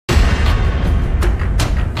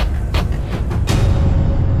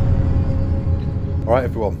Alright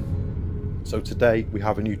everyone, so today we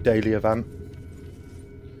have a new daily event,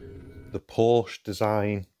 the Porsche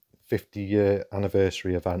Design 50-year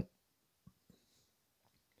anniversary event.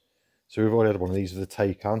 So we've already had one of these as a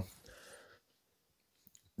take-on.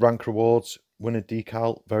 Rank rewards, win a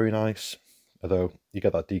decal, very nice. Although you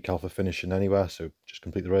get that decal for finishing anywhere, so just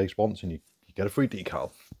complete the race once and you get a free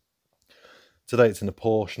decal. Today it's in the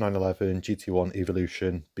Porsche 911 GT1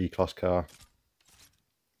 Evolution B-Class car.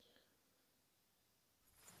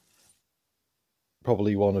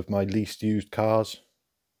 Probably one of my least used cars.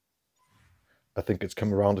 I think it's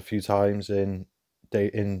come around a few times in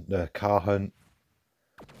car hunt.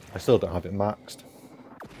 I still don't have it maxed.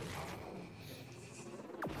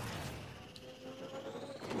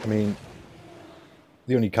 I mean,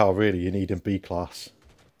 the only car really you need in B-Class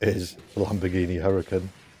is the Lamborghini Huracan.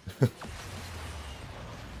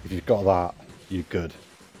 If you've got that, you're good.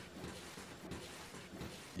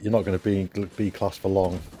 You're not going to be in B-Class for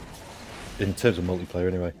long, in terms of multiplayer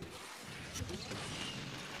anyway.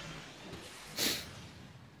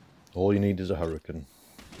 All you need is a Huracan.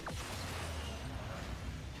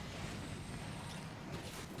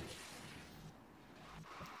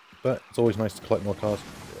 But it's always nice to collect more cars.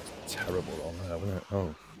 It's terrible on there, isn't it?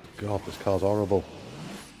 Oh god, this car's horrible.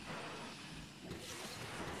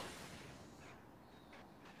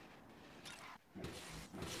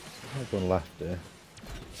 I'm going left here.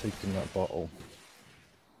 Taking that bottle.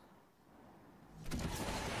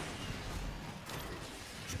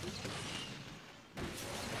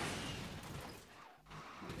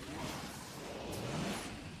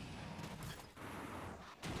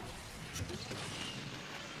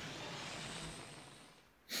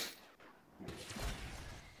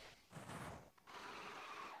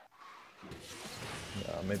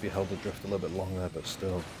 Yeah, maybe held the drift a little bit long there, but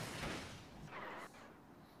still.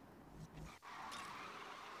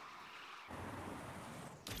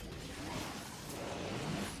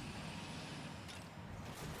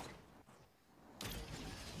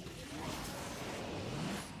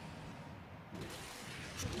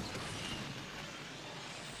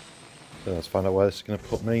 So let's find out where this is going to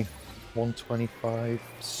put me.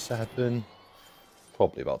 125.7.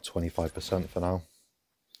 Probably about 25% for now.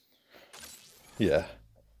 Yeah.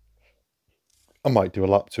 I might do a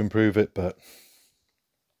lap to improve it, but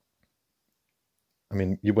I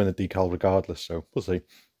mean, you win a decal regardless, so we'll see.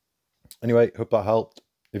 Anyway, hope that helped.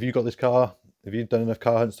 If you got this car, if you've done enough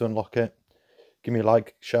car hunts to unlock it, give me a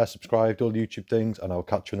like, share, subscribe, do all the YouTube things, and I'll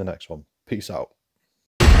catch you in the next one. Peace out.